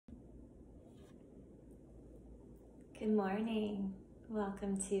Good morning.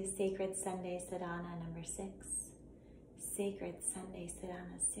 Welcome to Sacred Sunday Sadhana number 6. Sacred Sunday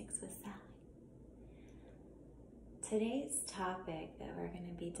Sadhana 6 with Sally. Today's topic that we're going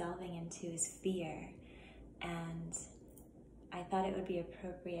to be delving into is fear. And I thought it would be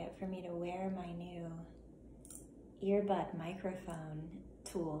appropriate for me to wear my new earbud microphone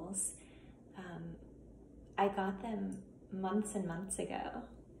tools. I got them months and months ago.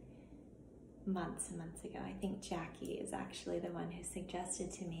 I think Jackie is actually the one who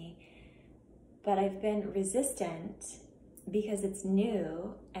suggested to me, but I've been resistant because it's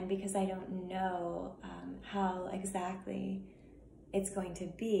new and because I don't know how exactly it's going to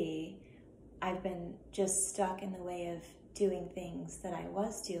be. I've been just stuck in the way of doing things that I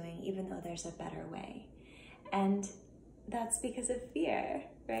was doing, even though there's a better way. And that's because of fear,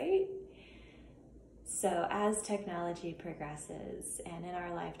 right? So as technology progresses, and in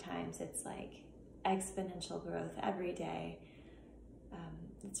our lifetimes, it's like exponential growth every day.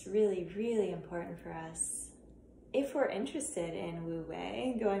 It's really, really important for us, if we're interested in Wu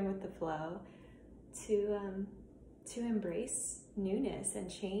Wei, going with the flow, to embrace newness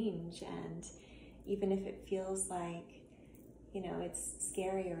and change. And even if it feels like, it's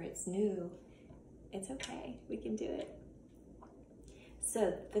scary or it's new, it's okay. We can do it.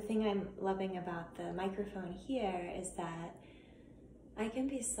 So the thing I'm loving about the microphone here is that I can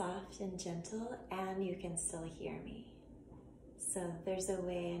be soft and gentle and you can still hear me. So there's a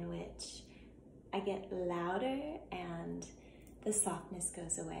way in which I get louder and the softness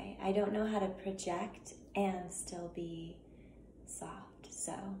goes away. I don't know how to project and still be soft.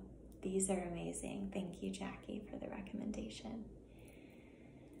 So these are amazing. Thank you, Jackie, for the recommendation.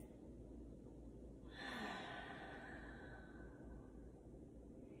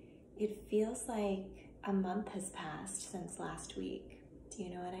 It feels like a month has passed since last week. Do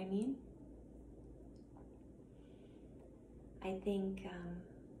you know what I mean? I think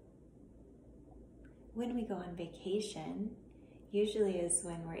when we go on vacation, usually is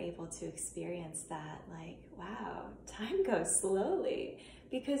when we're able to experience that, like, wow, time goes slowly.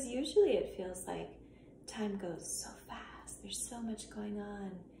 Because usually it feels like time goes so fast. There's so much going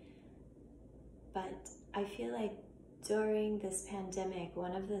on. But I feel like during this pandemic,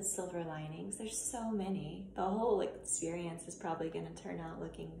 one of the silver linings, there's so many, the whole experience is probably going to turn out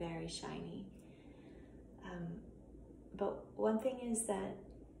looking very shiny. But one thing is that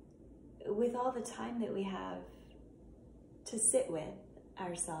with all the time that we have to sit with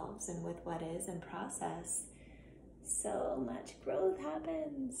ourselves and with what is and process, so much growth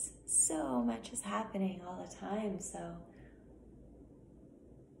happens. So much is happening all the time. So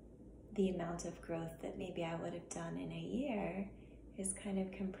the amount of growth that maybe I would have done in a year is kind of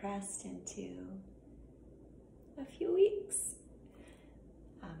compressed into a few weeks.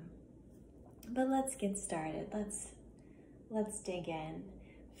 But let's get started. Let's dig in.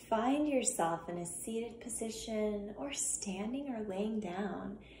 Find yourself in a seated position or standing or laying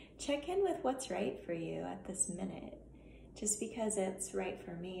down. Check in with what's right for you at this minute. Just because it's right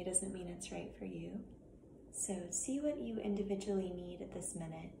for me doesn't mean it's right for you. So see what you individually need at this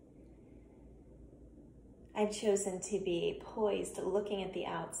minute. I've chosen to be poised, looking at the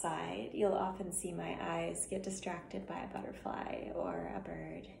outside. You'll often see my eyes get distracted by a butterfly or a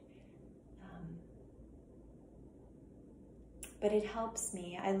bird. But it helps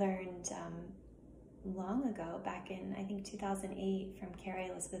me. I learned long ago, back in, I think, 2008, from Carrie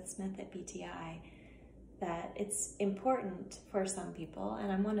Elizabeth Smith at BTI, that it's important for some people,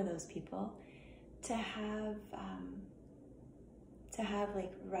 and I'm one of those people, to have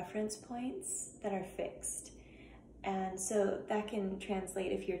like reference points that are fixed. And so that can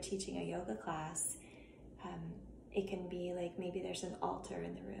translate if you're teaching a yoga class. It can be like maybe there's an altar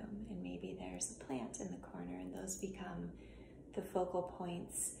in the room and maybe there's a plant in the corner, and those become the focal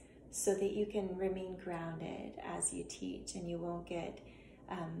points so that you can remain grounded as you teach and you won't get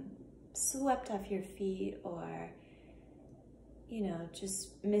swept off your feet or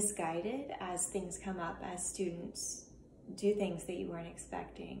just misguided as things come up, as students do things that you weren't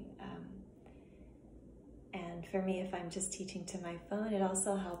expecting. And for me, if I'm just teaching to my phone, it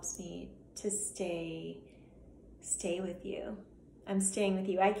also helps me to stay with you. I'm staying with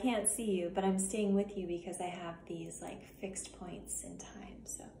you. I can't see you, but I'm staying with you because I have these like fixed points in time.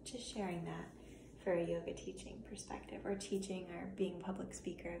 So just sharing that for a yoga teaching perspective, or teaching or being a public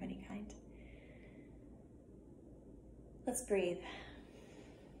speaker of any kind. Let's breathe.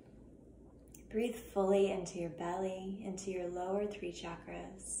 Breathe fully into your belly, into your lower 3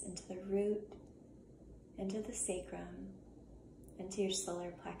 chakras, into the root, into the sacrum, into your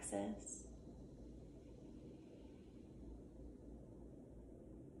solar plexus.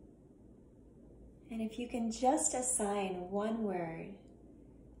 And if you can just assign one word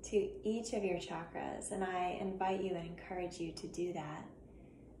to each of your chakras, and I invite you and encourage you to do that,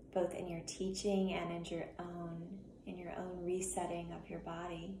 both in your teaching and in your own resetting of your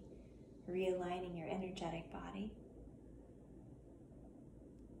body, realigning your energetic body,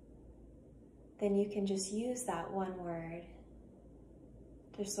 then you can just use that one word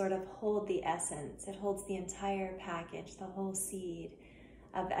to sort of hold the essence. It holds the entire package, the whole seed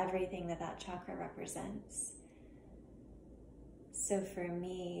of everything that that chakra represents. So for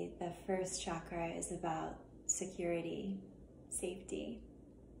me, the first chakra is about security, safety.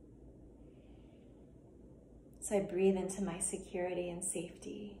 So I breathe into my security and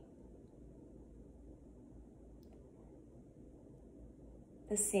safety.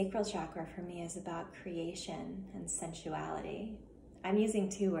 The sacral chakra for me is about creation and sensuality. I'm using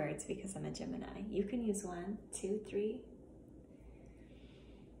 2 words because I'm a Gemini. You can use 1, 2, 3.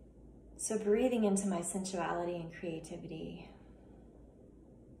 So breathing into my sensuality and creativity.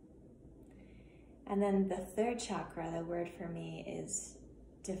 And then the third chakra, the word for me is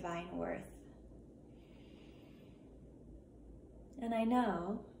divine worth. And I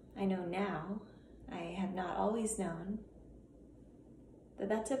know now, I have not always known,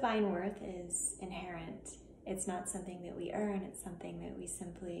 that divine worth is inherent. It's not something that we earn, it's something that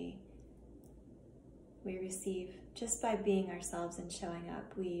we receive just by being ourselves and showing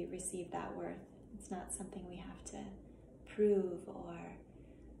up. We receive that worth. It's not something we have to prove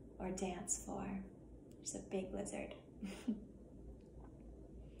or dance for. There's a big lizard.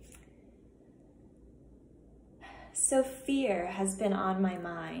 So fear has been on my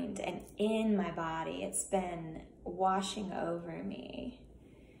mind and in my body. It's been washing over me.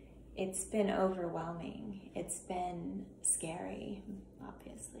 It's been overwhelming. It's been scary,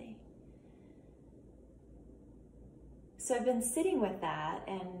 obviously. So I've been sitting with that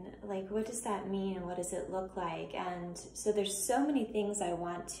and like, what does that mean and what does it look like? And so there's so many things I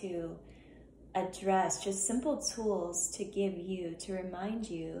want to address, just simple tools to give you, to remind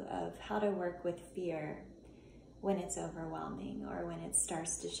you of how to work with fear when it's overwhelming or when it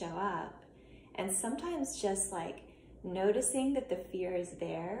starts to show up. And sometimes just like noticing that the fear is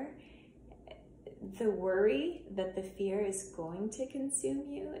there, the worry that the fear is going to consume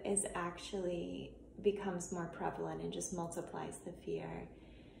you is actually becomes more prevalent and just multiplies the fear.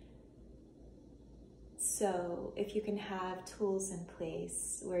 So if you can have tools in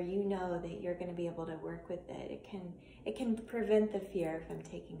place where you know that you're going to be able to work with it, it can prevent the fear from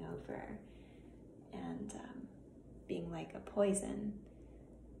taking over and being like a poison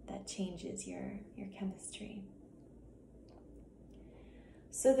that changes your chemistry.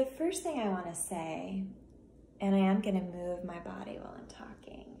 So the first thing I want to say, and I am going to move my body while I'm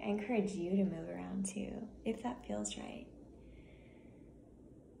talking. I encourage you to move around too, if that feels right.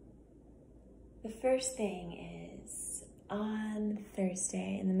 The first thing is, on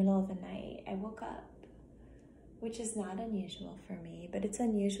Thursday, in the middle of the night, I woke up, which is not unusual for me, but it's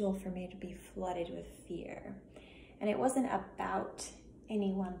unusual for me to be flooded with fear. And it wasn't about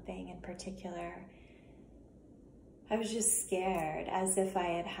any one thing in particular. I was just scared, as if I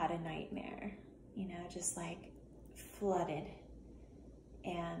had had a nightmare, you know, just like flooded.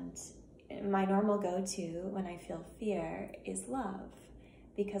 And my normal go-to when I feel fear is love,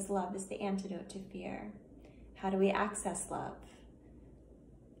 because love is the antidote to fear. How do we access love?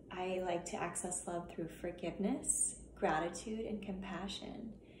 I like to access love through forgiveness, gratitude, and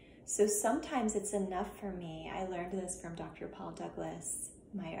compassion. So sometimes it's enough for me. I learned this from Dr. Paul Douglas,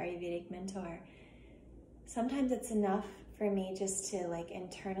 my Ayurvedic mentor. Sometimes it's enough for me just to like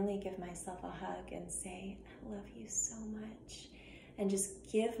internally give myself a hug and say, I love you so much. And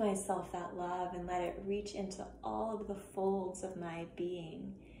just give myself that love and let it reach into all of the folds of my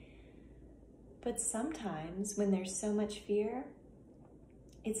being. But sometimes when there's so much fear,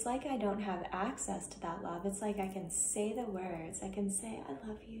 it's like I don't have access to that love. It's like I can say the words. I can say, I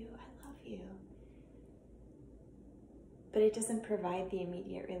love you, I love you. But it doesn't provide the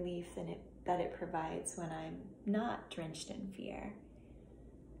immediate relief that it provides when I'm not drenched in fear.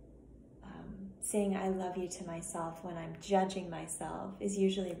 Saying I love you to myself when I'm judging myself is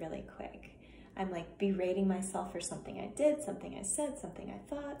usually really quick. I'm like berating myself for something I did, something I said, something I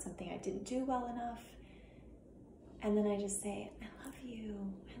thought, something I didn't do well enough. And then I just say, I love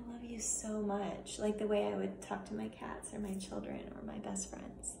you so much. Like the way I would talk to my cats or my children or my best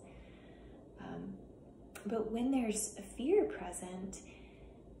friends. But when there's a fear present,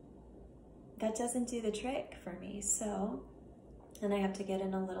 that doesn't do the trick for me. So, and I have to get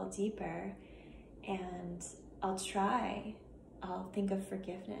in a little deeper, and I'll think of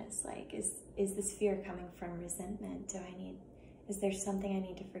forgiveness. Like, is this fear coming from resentment? Is there something I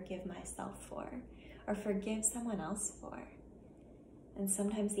need to forgive myself for? or forgive someone else for? And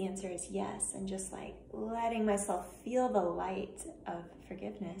sometimes the answer is yes, and just like letting myself feel the light of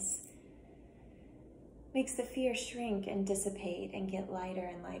forgiveness makes the fear shrink and dissipate and get lighter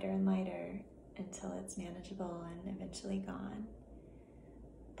and lighter and lighter until it's manageable and eventually gone.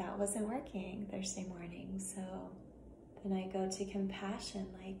 That wasn't working Thursday morning, so then I go to compassion,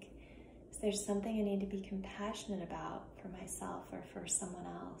 like, is there something I need to be compassionate about for myself or for someone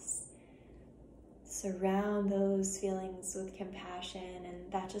else? Surround those feelings with compassion,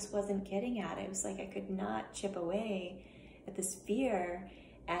 and that just wasn't getting at it. It was like I could not chip away at this fear,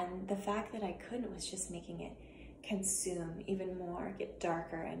 and the fact that I couldn't was just making it consume even more, get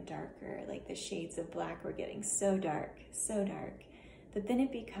darker and darker. Like the shades of black were getting so dark, that then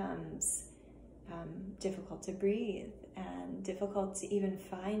it becomes difficult to breathe and difficult to even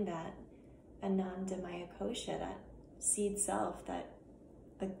find that Ananda Maya Kosha, that seed self, that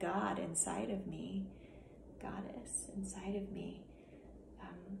the God inside of me, goddess inside of me.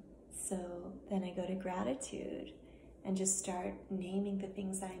 So then I go to gratitude and just start naming the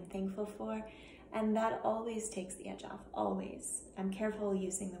things I'm thankful for. And that always takes the edge off, always. I'm careful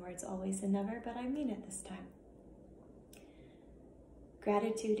using the words always and never, but I mean it this time.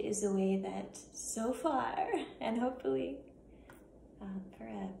 Gratitude is a way that so far, and hopefully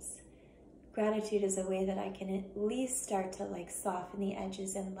perhaps, gratitude is a way that I can at least start to like soften the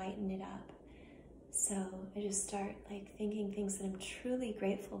edges and lighten it up. So I just start like thinking things that I'm truly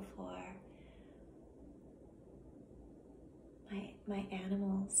grateful for. My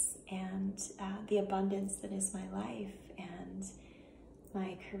animals and the abundance that is my life and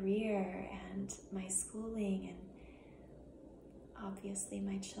my career and my schooling and obviously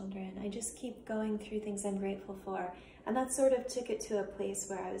my children. I just keep going through things I'm grateful for. And that sort of took it to a place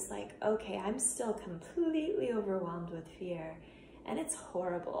where I was like, okay, I'm still completely overwhelmed with fear. And it's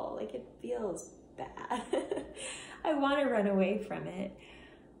horrible. Like, it feels bad. I want to run away from it.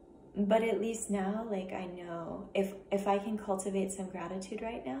 But at least now, like, I know if I can cultivate some gratitude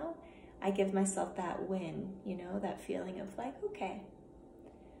right now, I give myself that win, you know, that feeling of like, okay,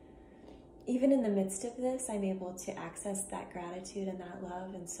 even in the midst of this, I'm able to access that gratitude and that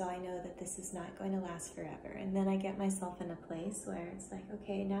love. And so I know that this is not going to last forever. And then I get myself in a place where it's like,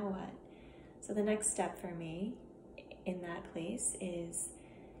 okay, now what? So the next step for me in that place is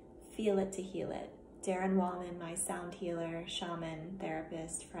feel it to heal it. Darren Wallman, my sound healer, shaman,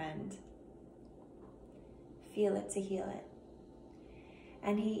 therapist, friend, feel it to heal it.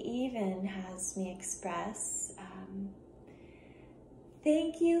 And he even has me express,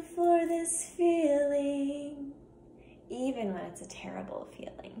 thank you for this feeling, even when it's a terrible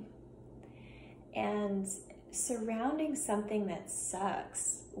feeling. And surrounding something that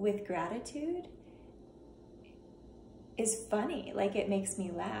sucks with gratitude is funny. Like, it makes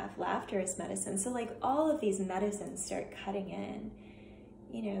me laugh. Laughter is medicine. So like all of these medicines start cutting in,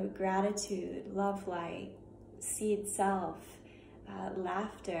 you know, gratitude, love light, seed self,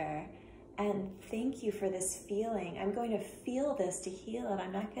 laughter, and thank you for this feeling. I'm going to feel this to heal it.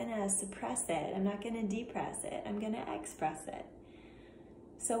 I'm not going to suppress it. I'm not going to depress it. I'm going to express it.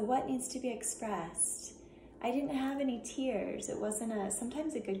 So what needs to be expressed? I didn't have any tears. It wasn't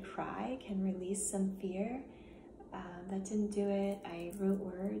sometimes a good cry can release some fear. That didn't do it. I wrote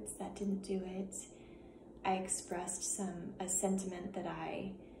words. That didn't do it. I expressed a sentiment that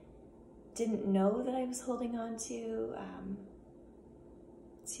I didn't know that I was holding on to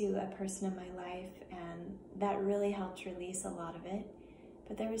a person in my life, and that really helped release a lot of it.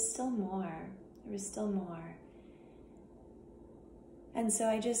 But there was still more. There was still more. And so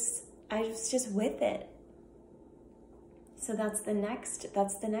I was just with it. So that's the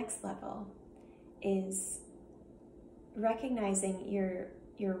next level, is recognizing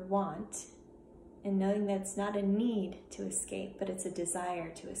your want and knowing that it's not a need to escape, but it's a desire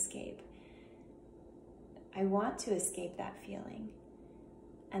to escape. I want to escape that feeling.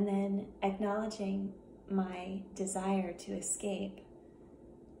 And then acknowledging my desire to escape,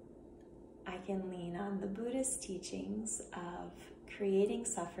 I can lean on the Buddhist teachings of creating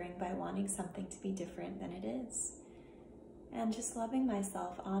suffering by wanting something to be different than it is. And just loving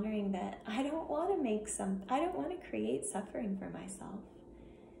myself, honoring that I don't want to create suffering for myself.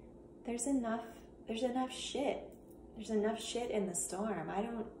 There's enough shit. There's enough shit in the storm.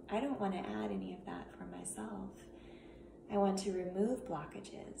 I don't want to add any of that for myself. I want to remove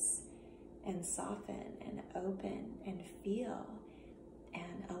blockages and soften and open and feel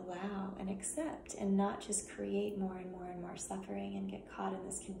and allow and accept, and not just create more and more and more suffering and get caught in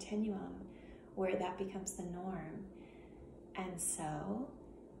this continuum where that becomes the norm. And so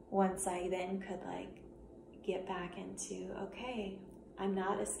once I then could like get back into, okay, I'm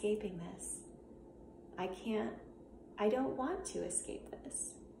not escaping this. I don't want to escape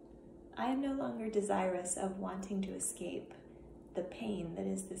this. I am no longer desirous of wanting to escape the pain that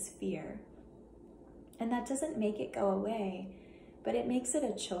is this fear. And that doesn't make it go away, but it makes it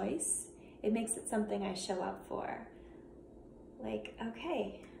a choice. It makes it something I show up for. Like,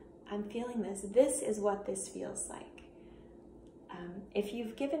 okay, I'm feeling this. This is what this feels like. If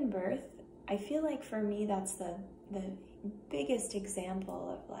you've given birth, I feel like for me that's the biggest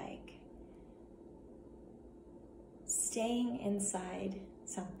example of like staying inside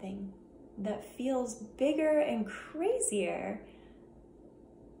something that feels bigger and crazier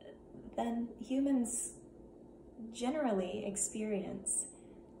than humans generally experience.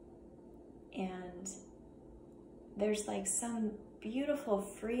 And there's like some beautiful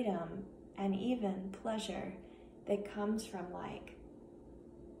freedom and even pleasure that comes from like,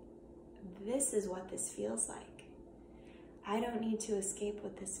 this is what this feels like. I don't need to escape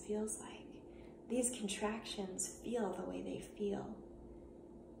what this feels like. These contractions feel the way they feel.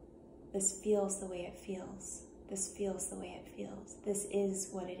 This feels the way it feels. This feels the way it feels. This is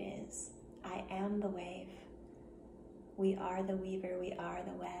what it is. I am the wave. We are the weaver. We are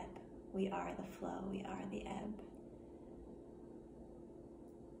the web. We are the flow. We are the ebb.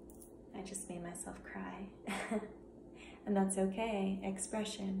 I just made myself cry. And that's okay.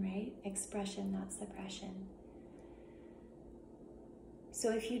 Expression, right? Expression, not suppression.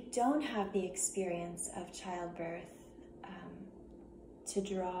 So if you don't have the experience of childbirth to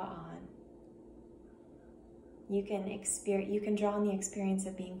draw on, you can draw on the experience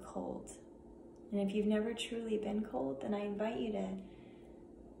of being cold. And if you've never truly been cold, then I invite you to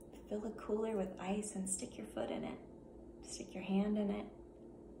fill a cooler with ice and stick your foot in it. Stick your hand in it.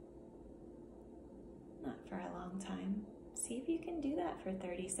 Not for a long time. See if you can do that for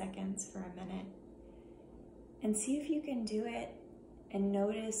 30 seconds, for a minute. And see if you can do it and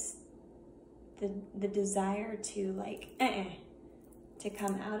notice the desire to like, to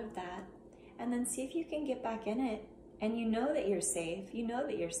come out of that. And then see if you can get back in it. And you know that you're safe, you know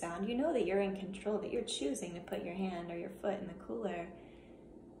that you're sound, you know that you're in control, that you're choosing to put your hand or your foot in the cooler.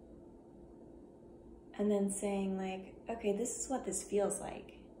 And then saying like, okay, this is what this feels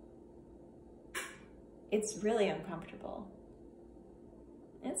like. It's really uncomfortable.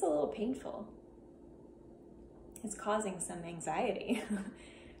 It's a little painful. It's causing some anxiety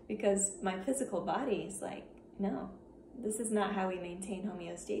because my physical body is like, no, this is not how we maintain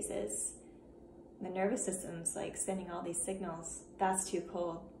homeostasis. The nervous system's like sending all these signals. That's too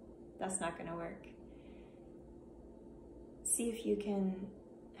cold. That's not going to work. See if you can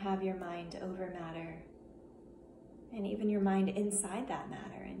have your mind over matter and even your mind inside that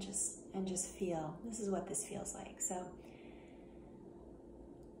matter and just feel, this is what this feels like. So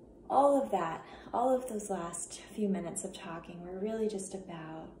all of that, all of those last few minutes of talking were really just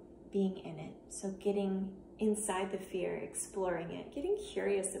about being in it. So getting inside the fear, exploring it, getting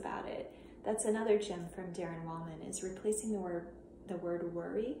curious about it. That's another gem from Darren Wallman, is replacing the word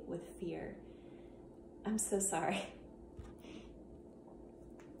worry with fear. I'm so sorry.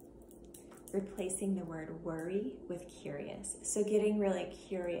 Replacing the word worry with curious. So getting really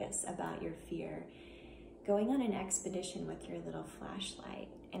curious about your fear. Going on an expedition with your little flashlight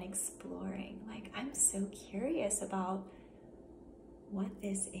and exploring. Like, I'm so curious about what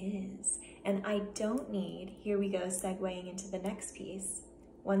this is. And I don't need, here we go, segueing into the next piece.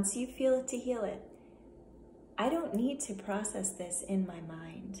 Once you feel it to heal it, I don't need to process this in my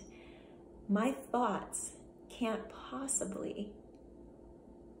mind. My thoughts can't possibly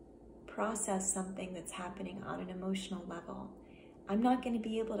process something that's happening on an emotional level. I'm not going to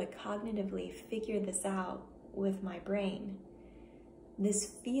be able to cognitively figure this out with my brain. This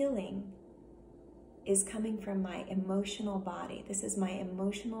feeling is coming from my emotional body. This is my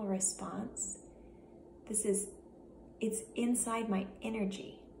emotional response. It's inside my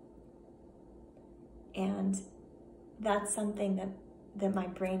energy. And that's something that my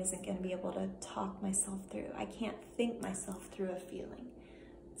brain isn't going to be able to talk myself through. I can't think myself through a feeling.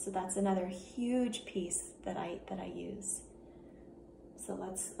 So that's another huge piece that I use. So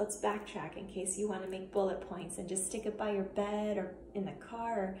let's backtrack in case you want to make bullet points and just stick it by your bed or in the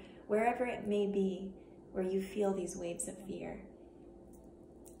car or wherever it may be where you feel these waves of fear.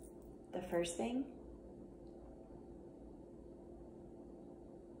 The first thing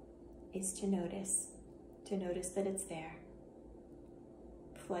is to notice that it's there.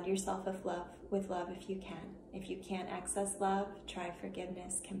 Flood yourself with love if you can. If you can't access love, try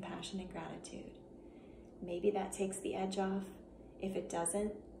forgiveness, compassion, and gratitude. Maybe that takes the edge off. If it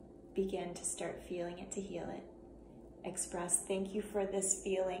doesn't, begin to start feeling it to heal it. Express, thank you for this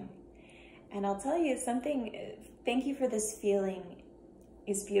feeling. And I'll tell you something, thank you for this feeling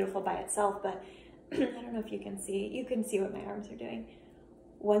is beautiful by itself, but I don't know if you can see what my arms are doing.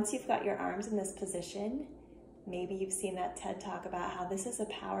 Once you've got your arms in this position, maybe you've seen that TED talk about how this is a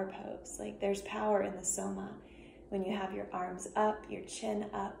power pose. Like there's power in the soma. When you have your arms up, your chin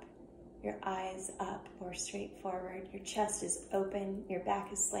up, your eyes up or straight forward, your chest is open, your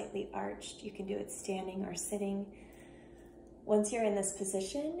back is slightly arched. You can do it standing or sitting. Once you're in this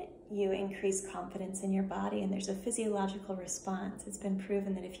position, you increase confidence in your body, and there's a physiological response. It's been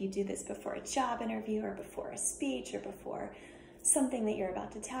proven that if you do this before a job interview or before a speech or before something that you're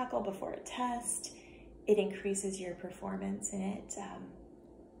about to tackle, before a test, it increases your performance, and it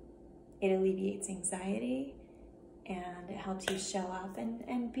alleviates anxiety, and it helps you show up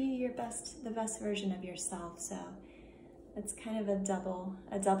and be the best version of yourself. So it's kind of a double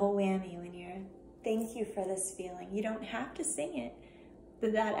whammy when you're, thank you for this feeling. You don't have to sing it,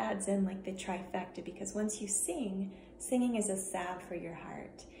 but that adds in like the trifecta, because once you sing, singing is a salve for your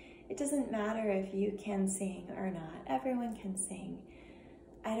heart. It doesn't matter if you can sing or not. Everyone can sing.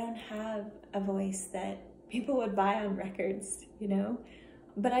 I don't have a voice that people would buy on records, you know,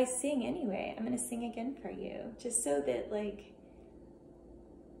 but I sing anyway. I'm going to sing again for you, just so that like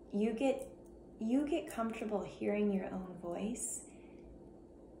you get comfortable hearing your own voice.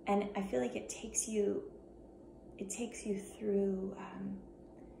 And I feel like it takes you through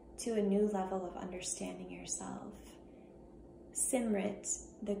to a new level of understanding yourself. Simrit,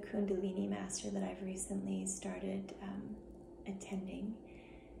 the Kundalini master that I've recently started attending,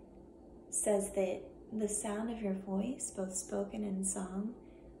 says that the sound of your voice, both spoken and song,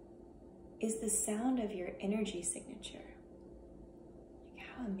 is the sound of your energy signature. Like,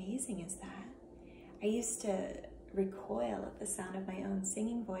 how amazing is that? I used to recoil at the sound of my own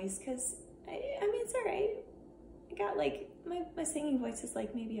singing voice, because I mean, it's all right. I got like, my singing voice is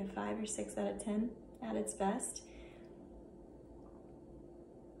like maybe a 5 or 6 out of 10 at its best.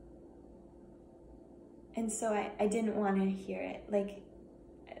 And so I didn't want to hear it. Like,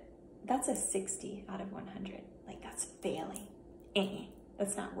 that's a 60 out of 100. Like, that's failing.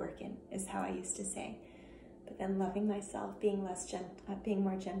 That's not working, is how I used to say. But then loving myself, being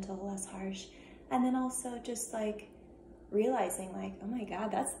more gentle, less harsh. And then also just like realizing like, oh my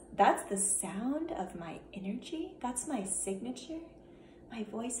God, that's the sound of my energy. That's my signature. My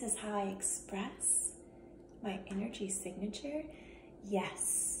voice is how I express my energy signature.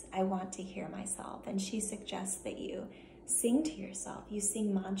 Yes, I want to hear myself. And she suggests that you sing to yourself. You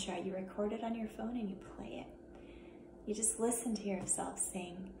sing mantra, you record it on your phone and you play it. You just listen to yourself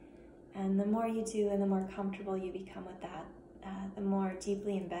sing. And the more you do and the more comfortable you become with that, the more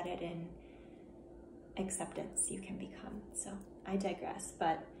deeply embedded in acceptance you can become. So I digress,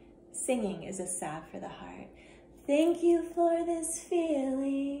 but singing is a salve for the heart. Thank you for this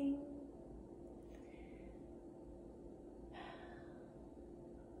feeling.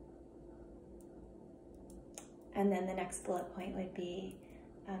 And then the next bullet point would be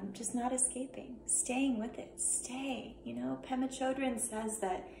just not escaping, staying with it. Stay, you know, Pema Chodron says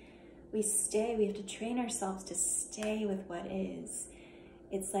that we have to train ourselves to stay with what is.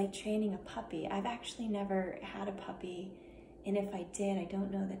 It's like training a puppy. I've actually never had a puppy, and if I did, I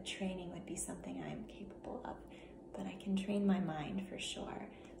don't know that training would be something I'm capable of, but I can train my mind for sure.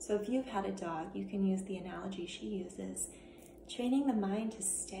 So if you've had a dog, you can use the analogy she uses. Training the mind to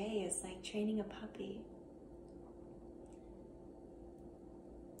stay is like training a puppy.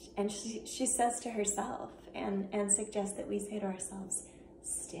 And she says to herself and suggests that we say to ourselves,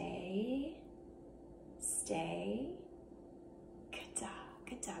 stay,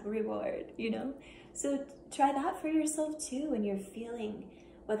 good dog, reward, you know? So try that for yourself too when you're feeling,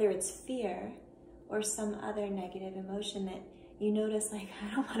 whether it's fear or some other negative emotion that you notice, like,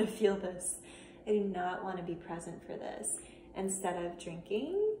 I don't want to feel this. I do not want to be present for this. Instead of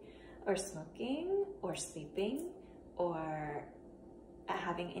drinking or smoking or sleeping or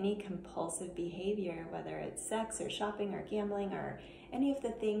having any compulsive behavior, whether it's sex or shopping or gambling or any of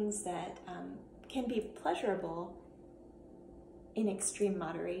the things that can be pleasurable in extreme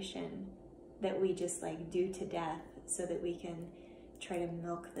moderation, that we just like do to death so that we can try to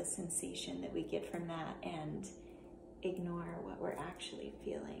milk the sensation that we get from that and ignore what we're actually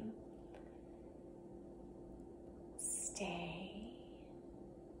feeling. Stay.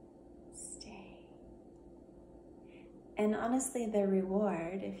 And honestly, the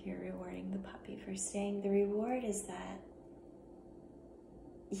reward, if you're rewarding the puppy for staying, the reward is that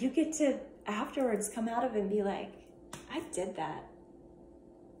you get to afterwards come out of it and be like, I did that.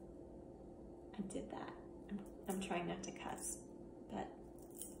 I'm trying not to cuss, but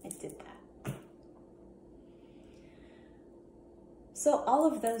I did that. So all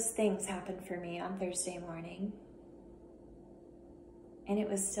of those things happened for me on Thursday morning, and it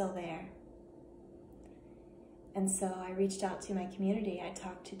was still there. And so I reached out to my community. I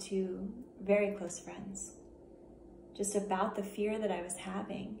talked to two very close friends just about the fear that I was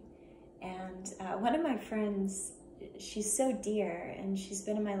having. And one of my friends, she's so dear, and she's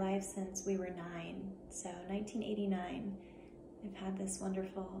been in my life since we were 9. So 1989, I've had this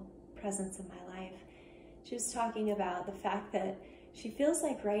wonderful presence in my life. She was talking about the fact that she feels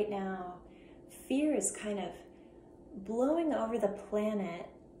like right now, fear is kind of blowing over the planet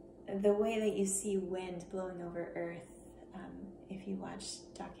the way that you see wind blowing over Earth, if you watch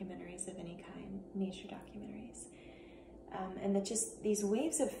documentaries of any kind, nature documentaries. And that just these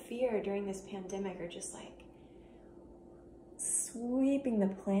waves of fear during this pandemic are just like sweeping the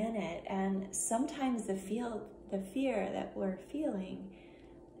planet. And sometimes the fear that we're feeling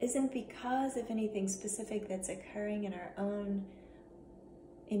isn't because of anything specific that's occurring in our own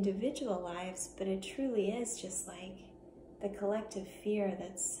individual lives, but it truly is just like the collective fear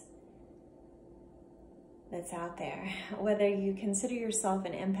that's out there. Whether you consider yourself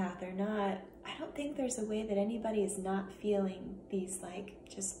an empath or not, I don't think there's a way that anybody is not feeling these like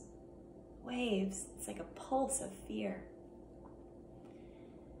just waves. It's like a pulse of fear.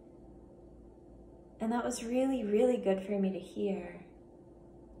 And that was really, really good for me to hear.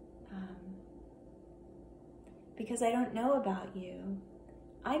 Because I don't know about you.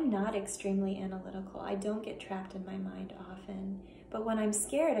 I'm not extremely analytical. I don't get trapped in my mind often. But when I'm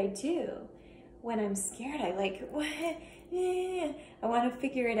scared, I do. When I'm scared, I like, what? I want to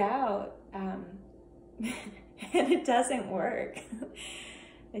figure it out. And it doesn't work.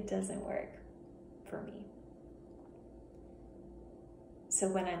 It doesn't work for me. So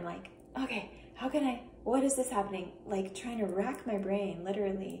when I'm like, okay, what is this happening? Like trying to rack my brain,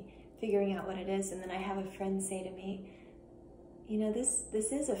 literally figuring out what it is. And then I have a friend say to me, you know, this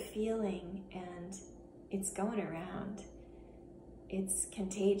is a feeling and it's going around. It's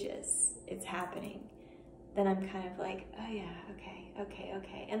contagious. It's happening. Then I'm kind of like, oh yeah,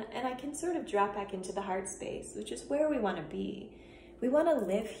 okay. And I can sort of drop back into the heart space, which is where we want to be. We want to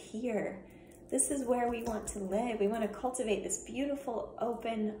live here. This is where we want to live. We want to cultivate this beautiful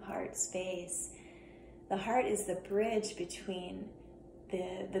open heart space. The heart is the bridge between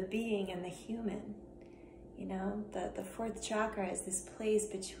the being and the human. You know, the fourth chakra is this place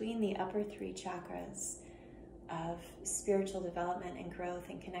between the upper 3 chakras of spiritual development and growth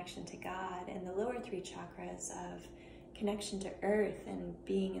and connection to God, and the lower 3 chakras of connection to earth and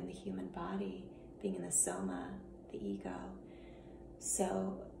being in the human body, being in the soma, the ego.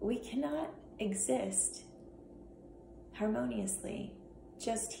 So we cannot exist harmoniously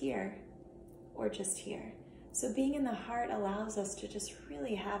just here or just here. So being in the heart allows us to just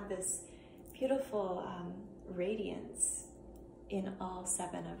really have this beautiful radiance in all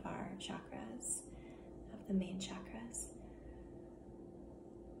 7 of our chakras, of the main chakras.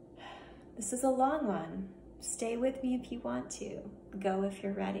 This is a long one. Stay with me if you want to. Go if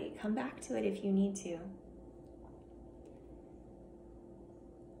you're ready. Come back to it if you need to.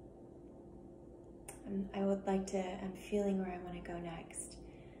 I'm feeling where I want to go next.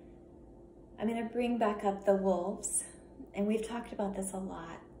 I'm going to bring back up the wolves, and we've talked about this a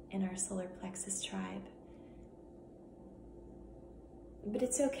lot in our solar plexus tribe. But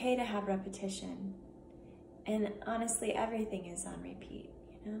it's okay to have repetition. And honestly, everything is on repeat,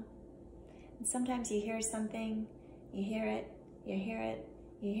 you know? And sometimes you hear something, you hear it, you hear it,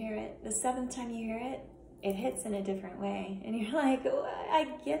 you hear it. The 7th time you hear it, it hits in a different way. And you're like, oh, I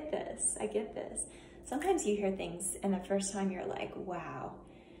get this, I get this. Sometimes you hear things and the first time you're like, wow,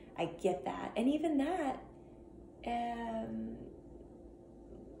 I get that. And even that,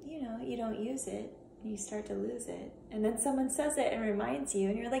 you know, you don't use it. You start to lose it. And then someone says it and reminds you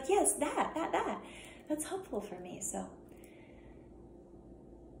and you're like, yes, that. That's helpful for me. So,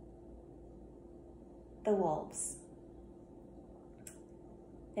 the wolves.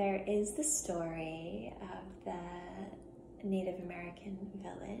 There is the story of the Native American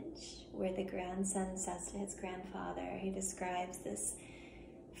village where the grandson says to his grandfather, he describes this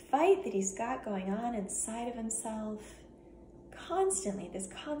fight that he's got going on inside of himself constantly, this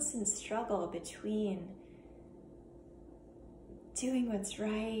constant struggle between doing what's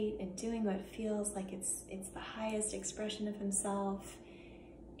right and doing what feels like it's the highest expression of himself,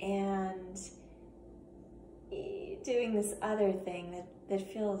 and doing this other thing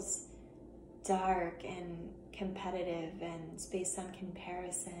that feels dark and competitive and it's based on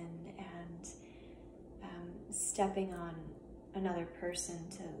comparison and stepping on another person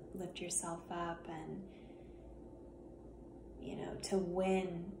to lift yourself up and, you know, to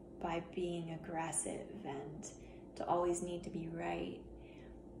win by being aggressive and to always need to be right.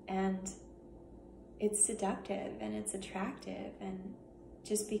 And it's seductive and it's attractive, and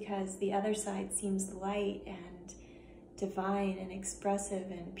just because the other side seems light and divine and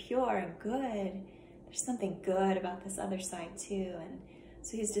expressive and pure and good. There's something good about this other side too. And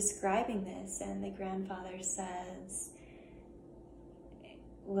so he's describing this, and the grandfather says,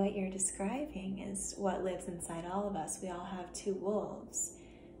 what you're describing is what lives inside all of us. We all have two wolves.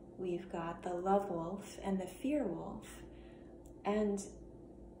 We've got the love wolf and the fear wolf. And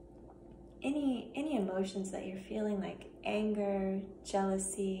any emotions that you're feeling, like anger,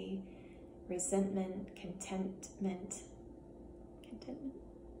 jealousy, resentment, contentment,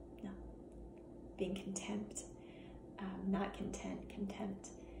 no, being contempt, not content, contempt.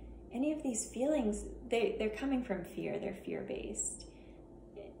 Any of these feelings, they're coming from fear. They're fear-based.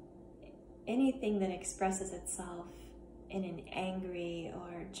 Anything that expresses itself in an angry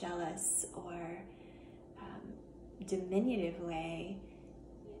or jealous or diminutive way,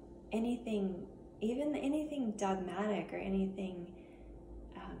 anything, even anything dogmatic or anything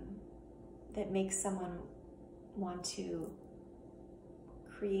that makes someone want to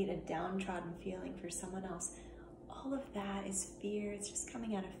create a downtrodden feeling for someone else, all of that is fear. It's just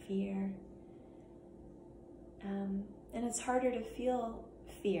coming out of fear. And it's harder to feel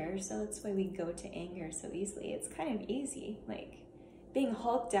fear, so that's why we go to anger so easily. It's kind of easy, like being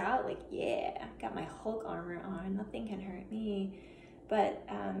hulked out, like, yeah, got my Hulk armor on, nothing can hurt me. But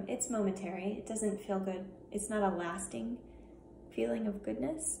it's momentary. It doesn't feel good. It's not a lasting feeling of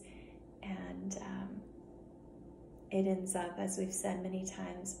goodness. And it ends up, as we've said many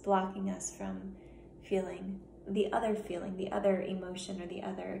times, blocking us from feeling, the other emotion or the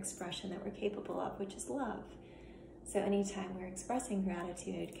other expression that we're capable of, which is love. So anytime we're expressing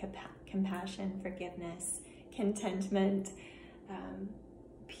gratitude, compassion, forgiveness, contentment,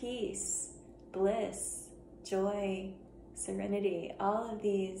 peace, bliss, joy, serenity, all of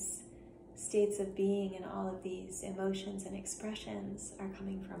these states of being and all of these emotions and expressions are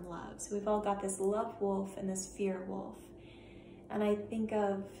coming from love. So we've all got this love wolf and this fear wolf. And I think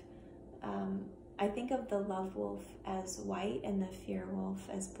of the love wolf as white and the fear wolf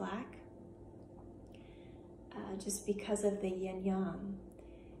as black, just because of the yin yang.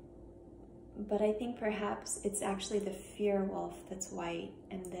 But I think perhaps it's actually the fear wolf that's white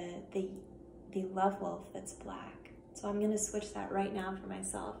and the love wolf that's black. So I'm going to switch that right now for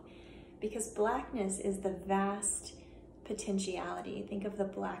myself, because blackness is the vast potentiality. Think of the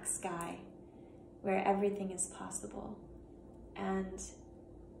black sky where everything is possible. And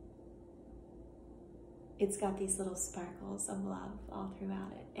it's got these little sparkles of love all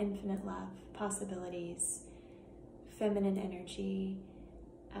throughout it. Infinite love, possibilities, feminine energy.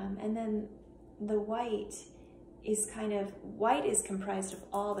 And then the white is comprised of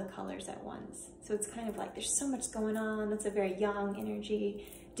all the colors at once. So it's kind of like there's so much going on. That's a very yang energy.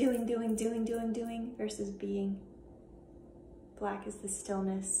 Doing, versus being. Black is the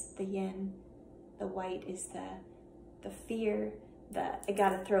stillness, the yin. The white is the fear, I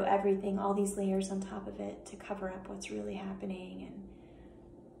gotta throw everything, all these layers on top of it to cover up what's really happening.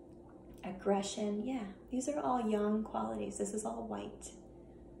 And aggression, yeah, these are all yang qualities. This is all white,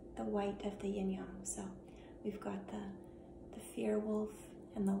 the white of the yin yang. So we've got the fear wolf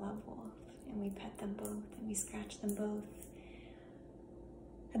and the love wolf, and we pet them both and we scratch them both.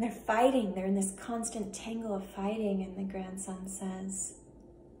 And they're fighting, they're in this constant tangle of fighting, and the grandson says,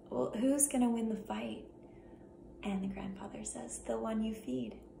 well, who's gonna win the fight? And the grandfather says, the one you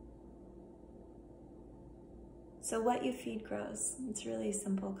feed. So what you feed grows. It's really a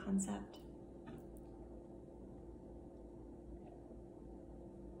simple concept.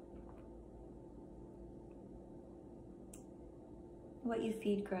 What you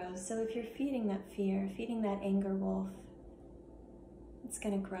feed grows. So if you're feeding that fear, feeding that anger wolf, it's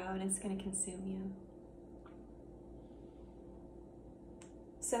going to grow and it's going to consume you.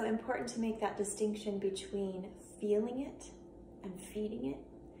 So important to make that distinction between feeling it and feeding it.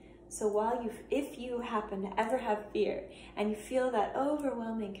 So if you happen to ever have fear and you feel that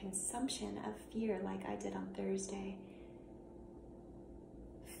overwhelming consumption of fear like I did on Thursday,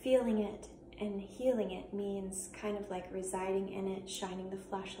 feeling it and healing it means kind of like residing in it, shining the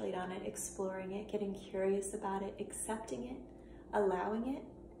flashlight on it, exploring it, getting curious about it, accepting it, allowing it.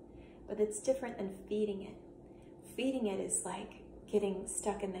 But it's different than feeding it. Feeding it is like getting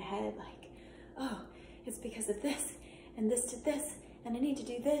stuck in the head, like, oh, it's because of this, and this to this, and I need to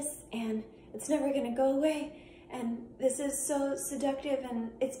do this, and it's never gonna go away, and this is so seductive,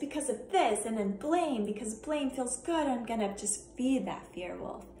 and it's because of this, and then blame, because blame feels good, I'm gonna just feed that fear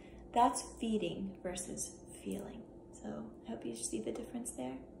wolf. That's feeding versus feeling. So I hope you see the difference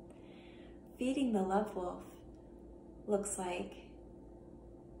there. Feeding the love wolf looks like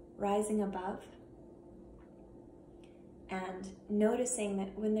rising above and noticing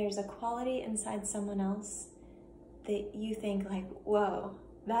that when there's a quality inside someone else that you think like, whoa,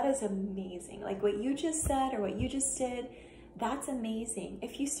 that is amazing. Like what you just said or what you just did, that's amazing.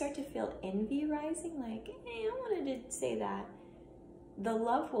 If you start to feel envy rising, like, hey, I wanted to say that, the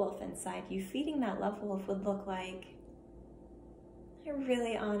love wolf inside you, feeding that love wolf would look like, I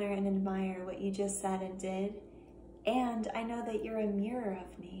really honor and admire what you just said and did. And I know that you're a mirror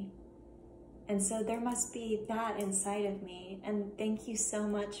of me. And so there must be that inside of me. And thank you so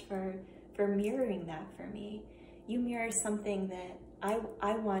much for mirroring that for me. You mirror something that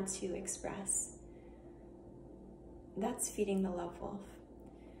I want to express. That's feeding the love wolf.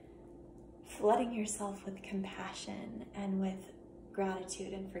 Flooding yourself with compassion and with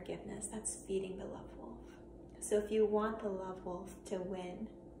gratitude and forgiveness, that's feeding the love wolf. So if you want the love wolf to win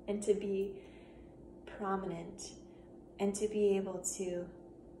and to be prominent and to be able to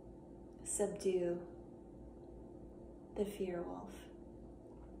subdue the fear wolf,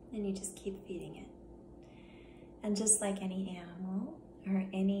 then you just keep feeding it. And just like any animal or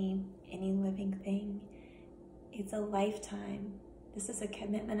any living thing, it's a lifetime. This is a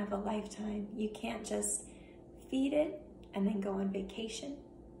commitment of a lifetime. You can't just feed it and then go on vacation.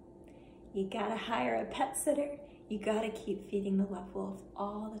 You gotta hire a pet sitter. You gotta keep feeding the love wolf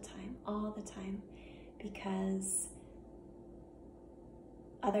all the time, because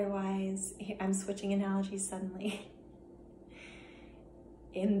otherwise, I'm switching analogies suddenly.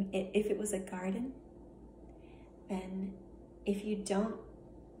 If it was a garden, then if you don't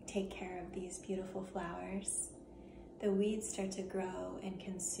take care of these beautiful flowers, the weeds start to grow and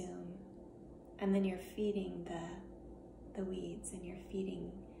consume, and then you're feeding the weeds and you're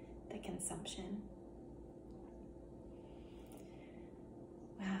feeding the consumption.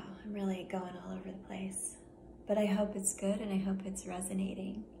 Wow, I'm really going all over the place, but I hope it's good and I hope it's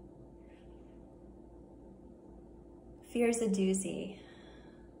resonating. Fear's a doozy.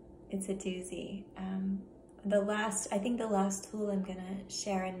 It's a doozy. I think the last tool I'm gonna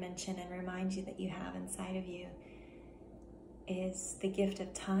share and mention and remind you that you have inside of you is the gift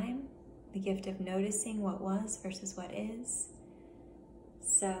of time, the gift of noticing what was versus what is.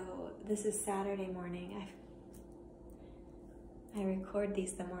 So this is Saturday morning. I record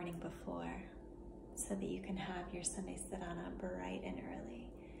these the morning before so that you can have your Sunday Sadhana bright and early.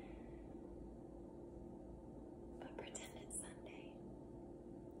 But pretend it's Sunday.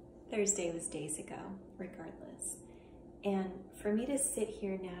 Thursday was days ago, regardless. And for me to sit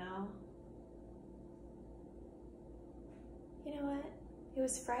here now, you know what? It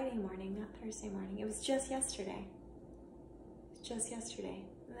was Friday morning, not Thursday morning. It was just yesterday. Just yesterday.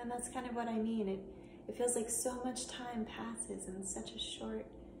 And then that's kind of what I mean. It feels like so much time passes in such a short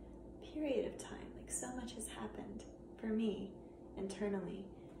period of time. Like so much has happened for me internally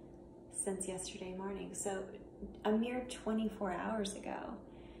since yesterday morning. So a mere 24 hours ago,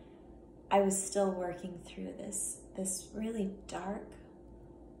 I was still working through this really dark,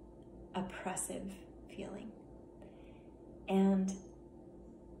 oppressive feeling. And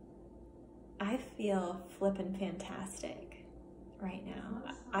I feel flippin' fantastic right now.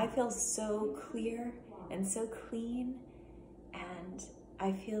 I feel so clear and so clean, and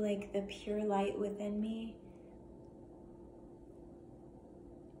I feel like the pure light within me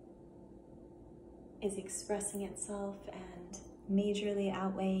is expressing itself and majorly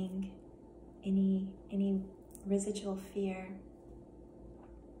outweighing any residual fear.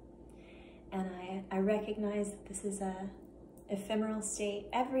 And I recognize that this is a ephemeral state.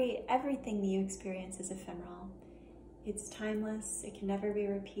 Everything that you experience is ephemeral. It's timeless. It can never be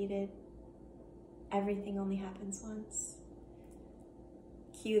repeated. Everything only happens once.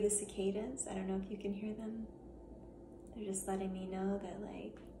 Cue the cicadas. I don't know if you can hear them. They're just letting me know that,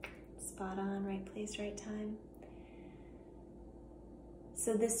 like, spot on, right place, right time.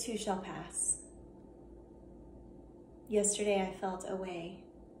 So this too shall pass. Yesterday I felt away,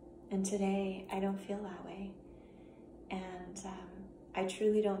 and today I don't feel that way. And I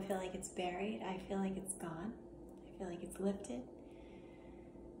truly don't feel like it's buried. I feel like it's gone. I feel like it's lifted.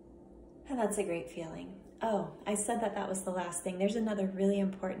 And that's a great feeling. Oh, I said that was the last thing. There's another really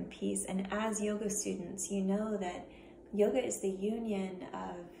important piece. And as yoga students, you know that yoga is the union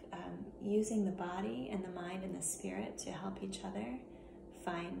of using the body and the mind and the spirit to help each other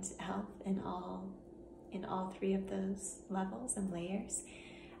find health in all three of those levels and layers.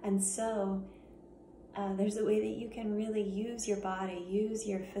 And so there's a way that you can really use your body, use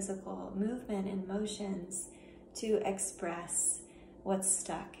your physical movement and motions to express what's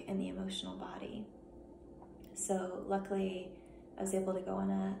stuck in the emotional body. So luckily, I was able to go on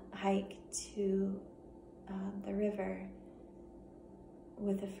a hike to the river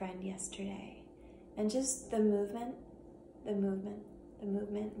with a friend yesterday. And just the movement,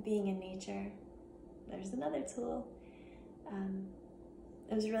 being in nature, there's another tool.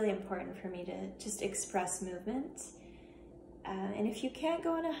 It was really important for me to just express movement. And if you can't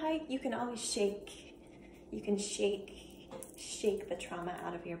go on a hike, you can always shake. You can shake the trauma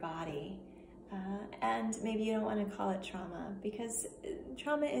out of your body. And maybe you don't want to call it trauma, because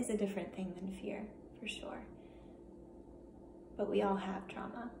trauma is a different thing than fear, for sure. But we all have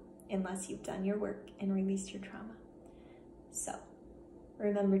trauma, unless you've done your work and released your trauma. So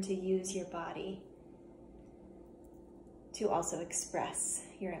remember to use your body to also express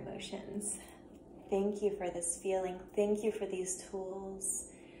your emotions. Thank you for this feeling. Thank you for these tools.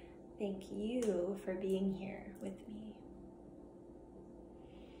 Thank you for being here with me.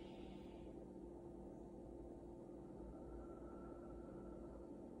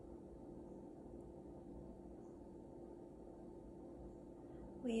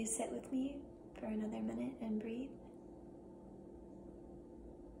 Will you sit with me for another minute and breathe?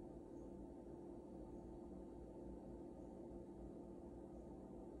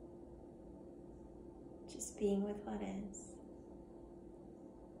 Just being with what is.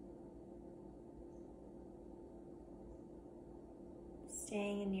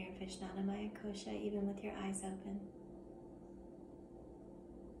 Staying in your Vishnanamaya Kosha even with your eyes open.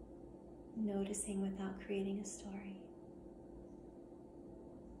 Noticing without creating a story.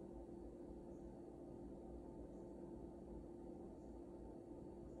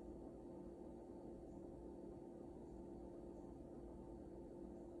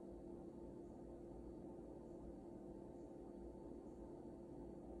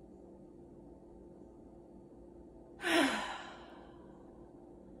 I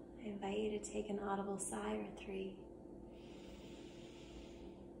invite you to take an audible sigh or 3.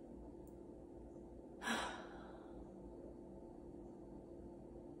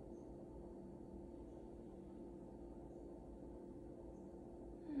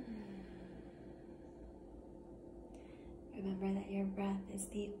 Remember that your breath is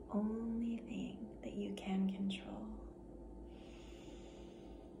the only thing that you can control.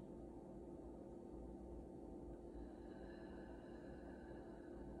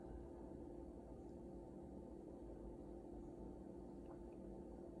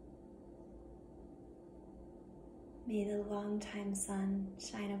 May the longtime sun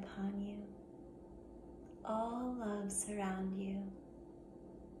shine upon you. All love surround you,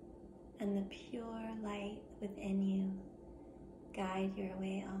 and the pure light within you guide your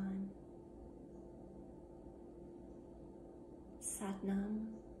way on. Sadhana.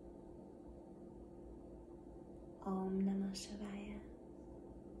 Om Namah Shivaya.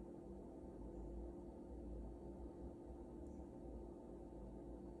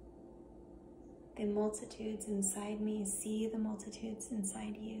 The multitudes inside me see the multitudes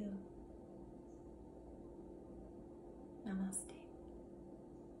inside you. Namaste.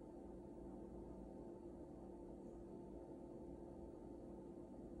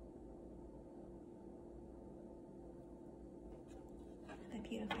 Have a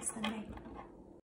beautiful Sunday.